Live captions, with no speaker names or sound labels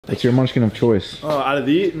What's your munchkin of choice? Out of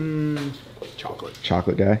the chocolate.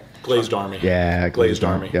 Chocolate guy? Glazed Army. Yeah, Glazed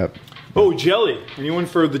Army. Yep. Oh, jelly. Anyone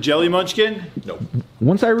for the jelly munchkin? No.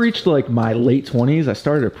 Once I reached like my late 20s, I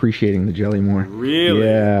started appreciating the jelly more. Really?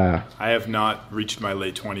 Yeah. I have not reached my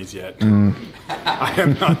late 20s yet. I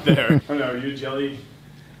am not there. Oh no, are you jelly?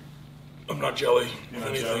 I'm not jelly. You're not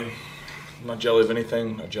anything. jelly? I'm not jelly of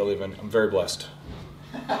anything. Not jelly of anything. I'm very blessed.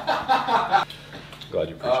 Glad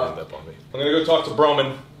you appreciate that, Bobby. I'm gonna go talk to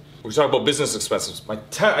Broman. We're talking about business expenses. I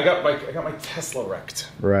got my Tesla wrecked.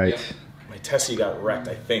 Right. Yep. My Tessie got wrecked.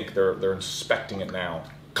 I think they're inspecting it now.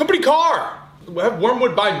 Company car. Have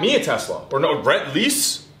Wyrmwood buy me a Tesla or no rent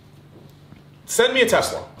lease? Send me a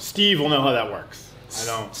Tesla. Steve will know how that works. I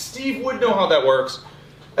don't. Steve would know how that works.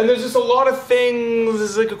 And there's just a lot of things.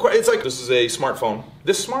 It's like this is a smartphone.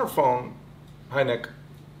 This smartphone. Hi, Nick.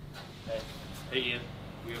 Hey Ian,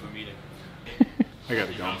 we have a meeting. I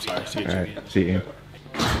gotta go. I'm sorry. See you, All Jimmy. right. See you.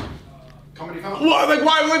 Company phone. What? Like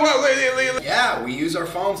why? Like what? Yeah, we use our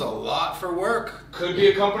phones a lot for work. Could be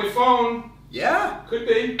a company phone. Yeah. Could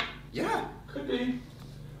be. Yeah. Could be.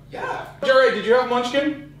 Yeah. Jerry, did you have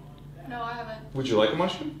Munchkin? No, I haven't. Would you like a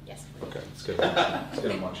Munchkin? Yes. Okay, let's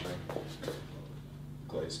get a Munchkin.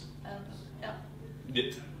 Glazed. No.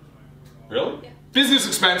 Yeah. Really? Yeah. Business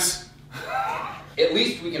expense. At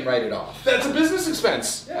least we can write it off. That's a business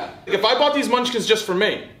expense. Yeah. If I bought these Munchkins just for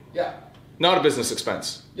me, Yeah. not a business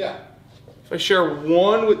expense. Yeah. If I share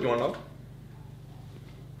one with you, want to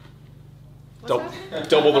know?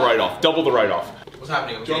 Double the write-off. Double the write-off. What's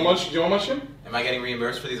happening? Do you want Munchkin? Am I getting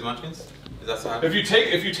reimbursed for these munchkins? Is that so happening?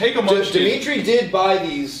 If you take a Munchkin. Dimitri did buy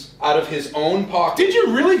these out of his own pocket. Did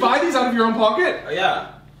you really buy these out of your own pocket? Oh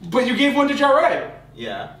yeah. But you gave one to Jared.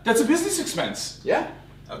 Yeah. That's a business expense. Yeah.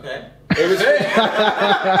 Okay. It was it.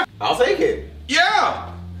 I'll take it.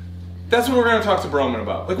 Yeah. That's what we're gonna talk to Broman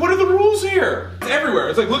about. Like, what are the rules here? It's everywhere.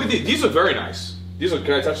 It's like, look at these. These look very nice. These look.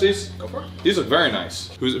 Can I touch these? Go for it. These look very nice.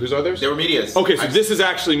 Whose are theirs? They were medias. Okay, so this is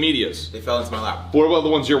actually Media's. They fell into my lap. What about the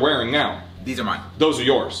ones you're wearing now? These are mine. Those are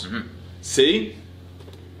yours. Mm-hmm. See?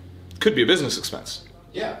 Could be a business expense.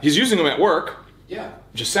 Yeah. He's using them at work. Yeah.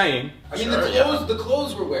 Just saying. I mean, Sure, the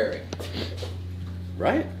clothes we're wearing.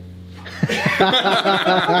 Right?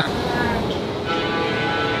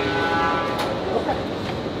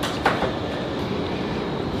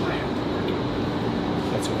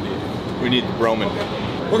 That's what we need. We need Roman.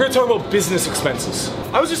 We're gonna talk about business expenses.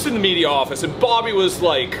 I was just in the media office and Bobby was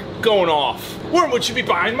like going off. Wyrmwood should be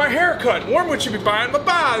buying my haircut. Wyrmwood should be buying my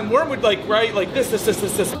bond. Wyrmwood like, right? Like this.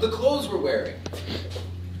 The clothes we're wearing.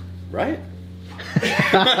 Right?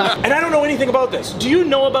 And I don't know anything about this. Do you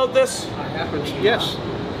know about this? Yes.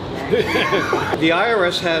 The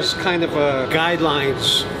IRS has kind of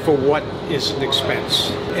guidelines for what is an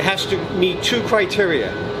expense. It has to meet two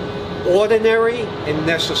criteria: ordinary and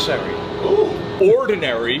necessary. Ooh.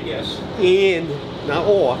 Ordinary. Yes. And not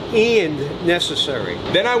or and necessary.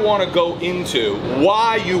 Then I want to go into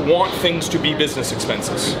why you want things to be business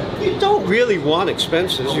expenses. You don't really want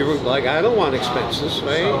expenses. You're like, I don't want expenses,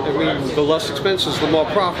 right? I mean, the less expenses, the more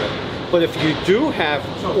profit. But if you do have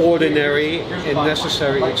ordinary and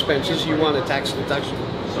necessary expenses, you want a tax deduction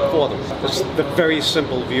for them. That's the very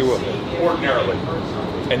simple view of it. Ordinarily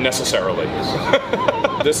and necessarily.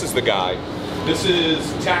 This is the guy. This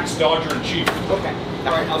is Tax Dodger in Chief. Okay.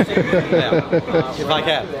 All right. I'll take it now. If I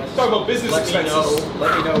can. Talk about business expenses.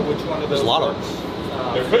 Let me know which one of those. There's a lot of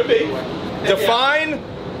them. There could be. Define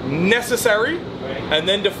necessary and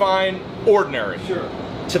then define ordinary. Sure.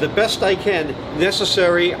 To the best I can,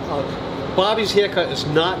 necessary. Bobby's haircut is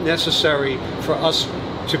not necessary for us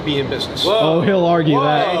to be in business. Whoa. Oh, he'll argue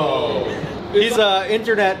that. Oh. He's an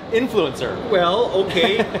internet influencer. Well,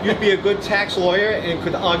 okay, you'd be a good tax lawyer and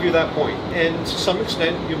could argue that point. And to some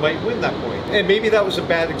extent, you might win that point. And maybe that was a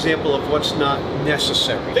bad example of what's not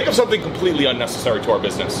necessary. Think of something completely unnecessary to our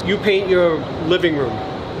business. You paint your living room.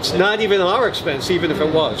 It's not even our expense, even if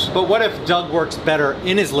it was. But what if Doug works better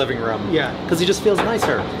in his living room? Yeah. Because he just feels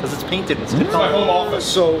nicer. Because it's painted and stuff. It's my home office.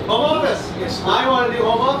 So, Home office. I want to do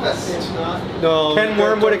home office. it's not. No. Ken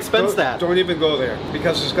Wyrmwood expense don't- that. Don't even go there,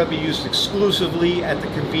 because it's got to be used exclusively at the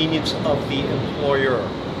convenience of the employer.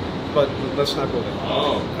 But let's not go there.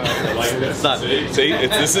 Oh, I like this. Done. See,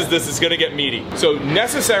 this is gonna get meaty. So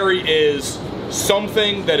necessary is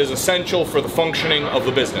something that is essential for the functioning of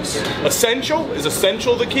the business. Essential? Is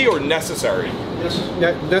essential the key or necessary?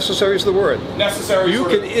 Necessary is the word. Necessary. You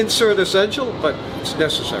sort can of- insert essential, but it's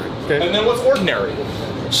necessary. Okay? And then what's ordinary?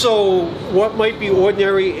 So what might be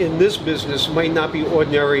ordinary in this business might not be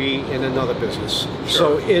ordinary in another business.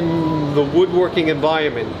 So in the woodworking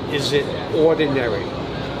environment, is it ordinary?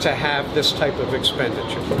 to have this type of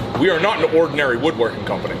expenditure. We are not an ordinary woodworking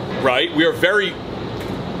company, right? We are very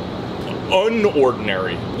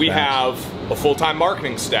unordinary. We have a full-time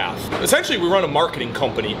marketing staff. Essentially, we run a marketing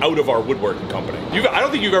company out of our woodworking company. I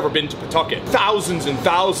don't think you've ever been to Pawtucket. Thousands and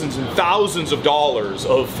thousands and thousands of dollars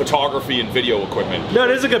of photography and video equipment. No,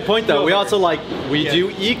 it is a good point though. We also we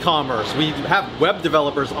do e-commerce. We have web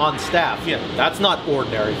developers on staff. Yeah. That's not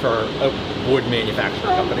ordinary for a wood manufacturing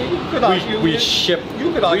company. could argue We it- ship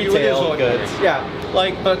You could argue it is retail ordinary. goods. Yeah.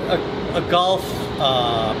 Like, but a golf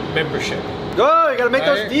membership. Oh, you gotta make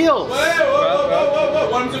those Right. deals. What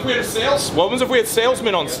happens if we had what happens if we had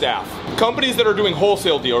salesmen on staff? Companies that are doing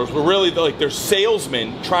wholesale deals were really like they're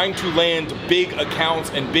salesmen trying to land big accounts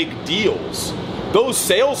and big deals. Those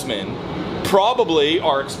salesmen probably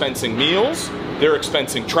are expensing meals, they're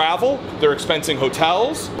expensing travel, they're expensing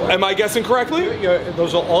hotels. Am I guessing correctly? Yeah,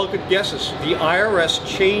 those are all good guesses. The IRS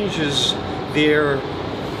changes their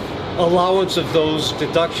allowance of those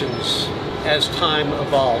deductions as time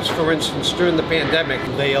evolves. For instance, during the pandemic,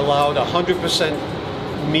 they allowed 100%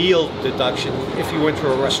 meal deduction if you went to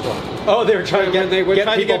a restaurant. Oh, they were trying to get people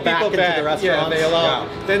back into the restaurants. Yeah, they allowed.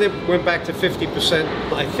 Then it went back to 50%.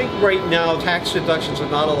 I think right now tax deductions are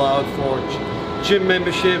not allowed for gym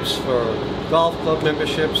memberships, for golf club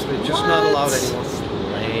memberships. They're just not allowed anymore.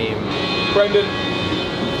 Lame. Brendan,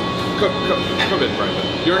 come in,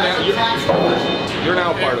 Brendan. You're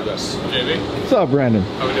now part of this. JB, What's up, Brandon?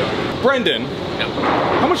 how we doing? Brendan,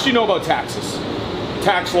 how much do you know about taxes?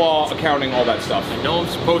 Tax law, accounting, all that stuff. I know I'm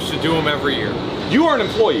supposed to do them every year. You are an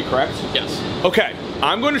employee, correct? Yes. Okay,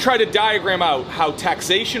 I'm going to try to diagram out how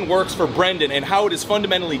taxation works for Brendan and how it is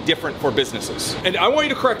fundamentally different for businesses. And I want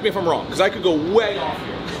you to correct me if I'm wrong, because I could go way off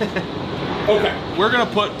here. Okay, we're going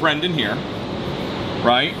to put Brendan here,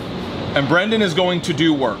 right? And Brendan is going to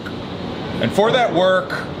do work. And for that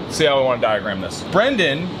work, see how I want to diagram this.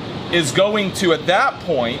 Brendan is going to, at that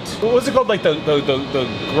point, what was it called? Like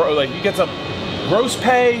like he gets a gross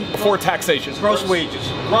pay before taxation. Gross wages.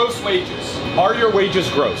 Gross wages. Are your wages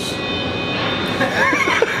gross?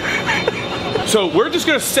 So we're just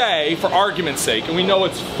gonna say, for argument's sake, and we know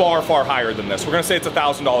it's far, far higher than this, we're gonna say it's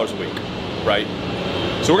 $1,000 a week, right?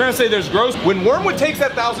 So we're gonna say there's gross. When Wyrmwood takes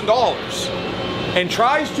that $1,000 and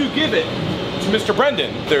tries to give it to Mr.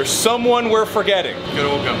 Brendan, there's someone we're forgetting. Good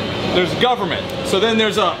old government. There's government. So then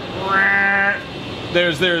there's a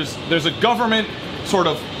government sort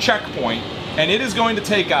of checkpoint, and it is going to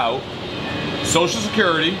take out Social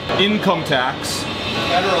Security, income tax,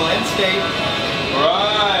 Federal and state.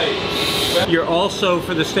 right? You're also,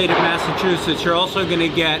 for the state of Massachusetts, you're also going to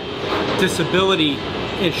get disability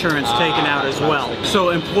insurance taken out as well. So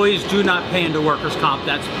employees do not pay into workers' comp.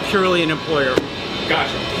 That's purely an employer.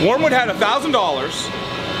 Gotcha. Wyrmwood had $1,000,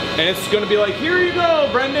 and it's going to be like, here you go,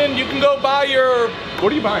 Brendan. You can go buy your.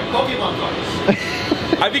 What are you buying? Pokemon cards.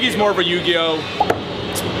 I think he's more of a Yu-Gi-Oh.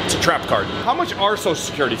 It's a trap card. How much are Social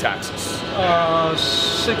Security taxes?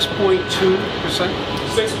 6.2%.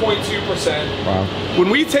 6.2%. Wow. When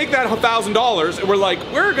we take that $1,000 and we're like,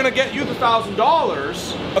 we're gonna get you the $1,000,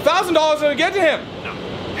 $1,000 is gonna get to him. No.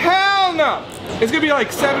 Hell no. It's gonna be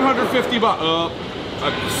like $750 bucks.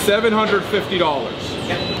 $750. Well,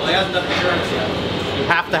 he hasn't done insurance yet. You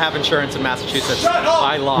have to have insurance in Massachusetts Shut up!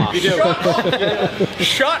 by law. You do. Shut up!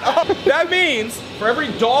 Shut up! That means for every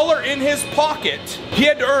dollar in his pocket, he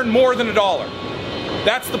had to earn more than $1.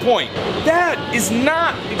 That's the point. That is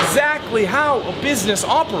not exactly how a business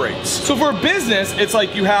operates. So for a business, it's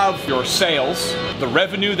like you have your sales, the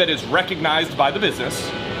revenue that is recognized by the business.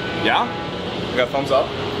 Yeah? We got a thumbs up.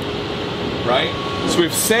 Right? So we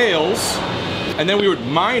have sales, and then we would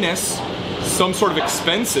minus some sort of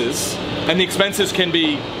expenses, and the expenses can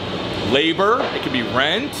be labor, it can be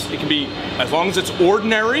rent, it can be, as long as it's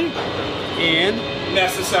ordinary and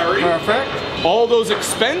necessary. Perfect. All those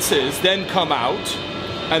expenses then come out,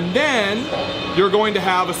 and then you're going to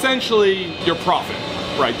have essentially your profit,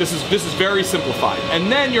 right? This is very simplified.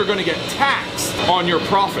 And then you're going to get taxed on your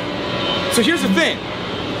profit. So here's the thing.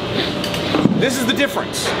 This is the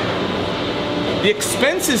difference. The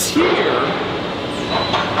expenses here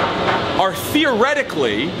are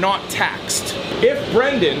theoretically not taxed. If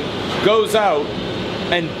Brendan goes out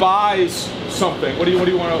and buys something, what do you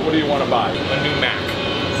want to buy? A new Mac.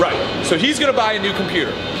 Right. So he's going to buy a new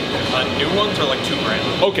computer. New ones are like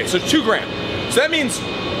 $2,000. Okay, so $2,000. So that means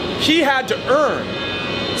he had to earn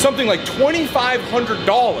something like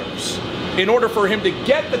 $2,500 in order for him to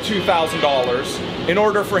get the $2,000 in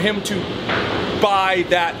order for him to buy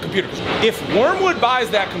that computer. If Wyrmwood buys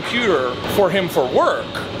that computer for him for work,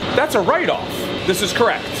 that's a write-off. This is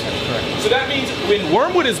correct. That's correct. So that means when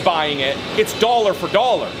Wyrmwood is buying it, it's dollar for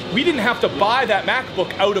dollar. We didn't have to buy that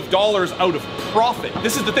MacBook out of dollars, out of profit.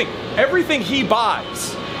 This is the thing. Everything he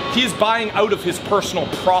buys, he is buying out of his personal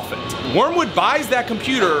profit. Wyrmwood buys that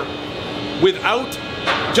computer without,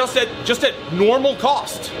 just at normal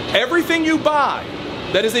cost. Everything you buy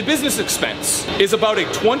that is a business expense is about a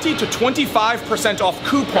 20 to 25% off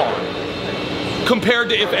coupon compared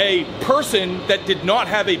to if a person that did not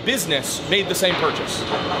have a business made the same purchase.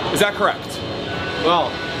 Is that correct?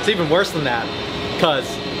 Well, it's even worse than that, because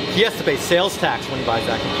he has to pay sales tax when he buys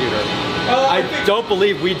that computer. I don't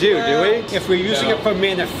believe we do we? If we're using it for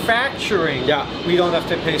manufacturing, we don't have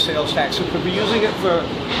to pay sales tax. If we're using it for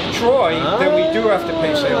Troy, then we do have to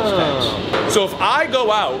pay sales tax. So if I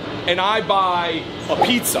go out and I buy a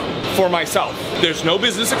pizza for myself, there's no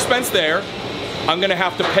business expense there. I'm gonna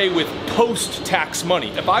have to pay with post-tax money.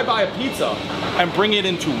 If I buy a pizza and bring it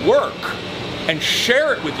into work and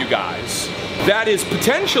share it with you guys, that is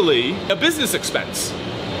potentially a business expense,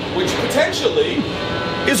 which potentially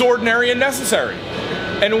is ordinary and necessary.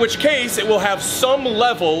 And in which case, it will have some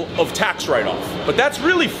level of tax write-off. But that's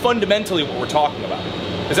really fundamentally what we're talking about.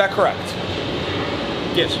 Is that correct?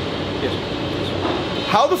 Yes. Yes.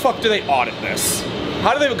 How the fuck do they audit this?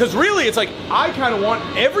 How do they, because really it's like, I kind of want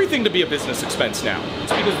everything to be a business expense now.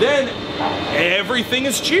 It's because then everything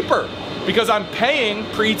is cheaper because I'm paying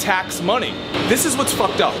pre-tax money. This is what's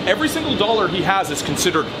fucked up. Every single dollar he has is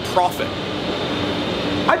considered profit.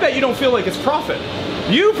 I bet you don't feel like it's profit.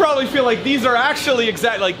 You probably feel like these are actually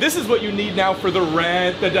like this is what you need now for the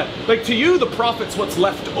rent. Like to you, the profit's what's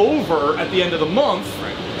left over at the end of the month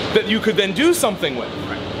that you could then do something with.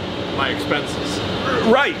 My expenses.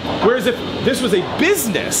 Right. Whereas if this was a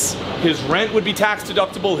business, his rent would be tax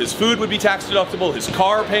deductible, his food would be tax deductible, his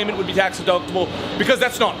car payment would be tax deductible, because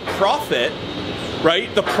that's not profit, right?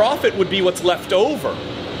 The profit would be what's left over.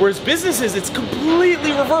 Whereas businesses, it's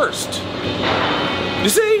completely reversed. You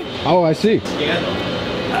see? Oh, I see.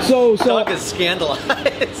 Scandal. So Doug is scandalized.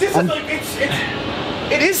 This is like,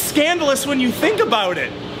 it is scandalous when you think about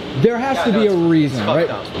it. there has to be a reason, right?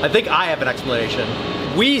 I think I have an explanation.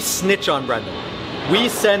 We snitch on Brendan. We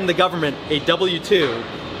send the government a W-2.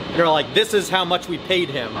 They're like, this is how much we paid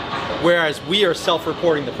him, whereas we are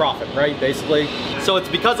self-reporting the profit, right, basically? So it's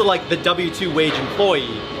because of like the W-2 wage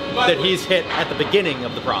employee that he's hit at the beginning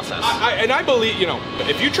of the process. And I believe, you know,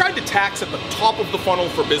 if you tried to tax at the top of the funnel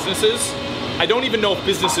for businesses, I don't even know if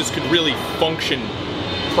businesses could really function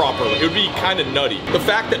properly. It would be kind of nutty. The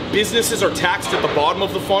fact that businesses are taxed at the bottom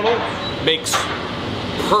of the funnel makes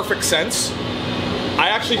perfect sense. I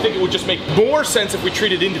actually think it would just make more sense if we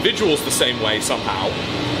treated individuals the same way somehow.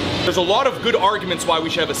 There's a lot of good arguments why we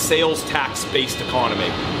should have a sales tax-based economy,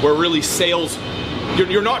 where really sales,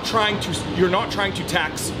 you're not trying to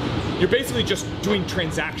tax. You're basically just doing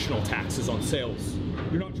transactional taxes on sales.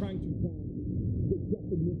 You're not trying to.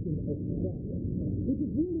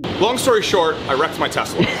 Long story short, I wrecked my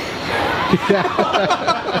Tesla.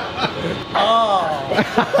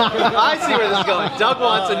 I see where this is going. Doug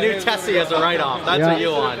wants a new Tessie as a write-off. That's what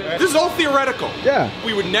you want. This is all theoretical. Yeah.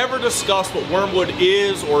 We would never discuss what Wyrmwood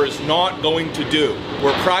is or is not going to do.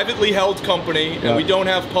 We're a privately held company and we don't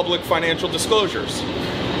have public financial disclosures.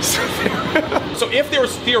 So if there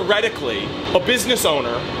was theoretically a business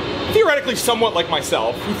owner, theoretically somewhat like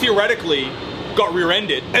myself, who theoretically got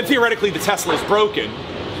rear-ended, and theoretically the Tesla is broken.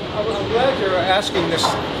 I'm glad you're asking this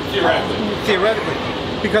theoretically,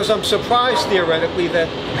 because I'm surprised theoretically that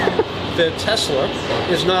the Tesla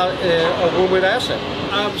is not a Wyrmwood asset.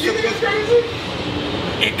 You think it's crazy?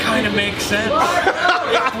 It kind of makes sense.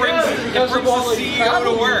 It brings the CEO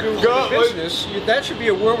to work. Business, that should be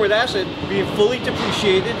a Wyrmwood asset, being fully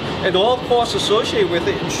depreciated, and all costs associated with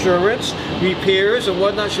it, insurance, repairs, and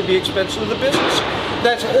whatnot, should be expense of the business.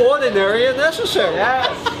 That's ordinary and necessary.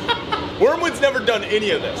 Wyrmwood's never done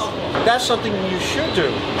any of this. That's something you should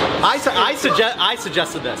do. I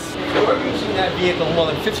suggested this. You're using that vehicle more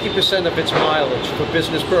than 50% of its mileage for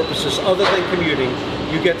business purposes, other than commuting.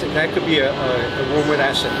 You get to, that could be a Wyrmwood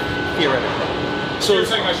asset, theoretically. So you're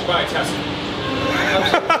saying I should buy a Tesla?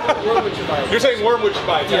 Wyrmwood should buy a You're saying Wyrmwood should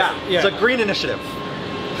buy a Tesla? Yeah, it's a green initiative.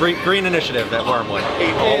 Green initiative at Wyrmwood.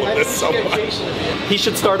 All of this so much. He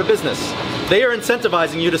should start a business. They are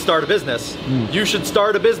incentivizing you to start a business. You should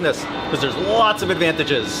start a business because there's lots of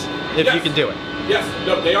advantages if you can do it. Yes,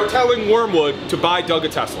 no, they are telling Wyrmwood to buy Doug a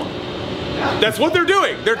Tesla. That's what they're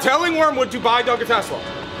doing. They're telling Wyrmwood to buy Doug a Tesla.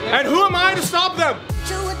 And who am I to stop them?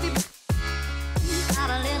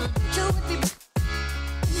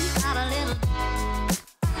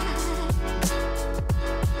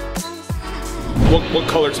 What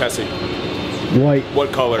color Tessie? White.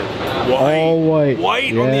 What color? White. All white.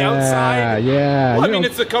 White on the Yeah, outside. yeah. Well, I You mean, know-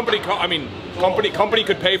 it's a company. Company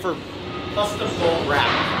could pay for. Custom gold wrap.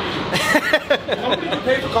 Company could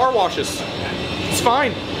pay for car washes. It's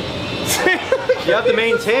fine. You have to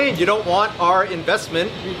maintain. You don't want our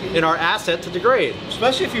investment in our asset to degrade.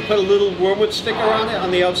 Especially if you put a little wormwood sticker on it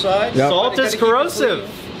on the outside. Yep. Salt Gotta is keep it corrosive.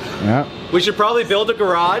 clean. Yeah. We should probably build a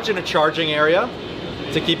garage and a charging area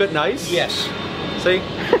to keep it nice. Yes. See?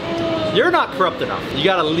 You're not corrupt enough. You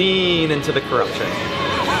gotta lean into the corruption.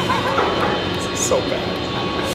 So bad.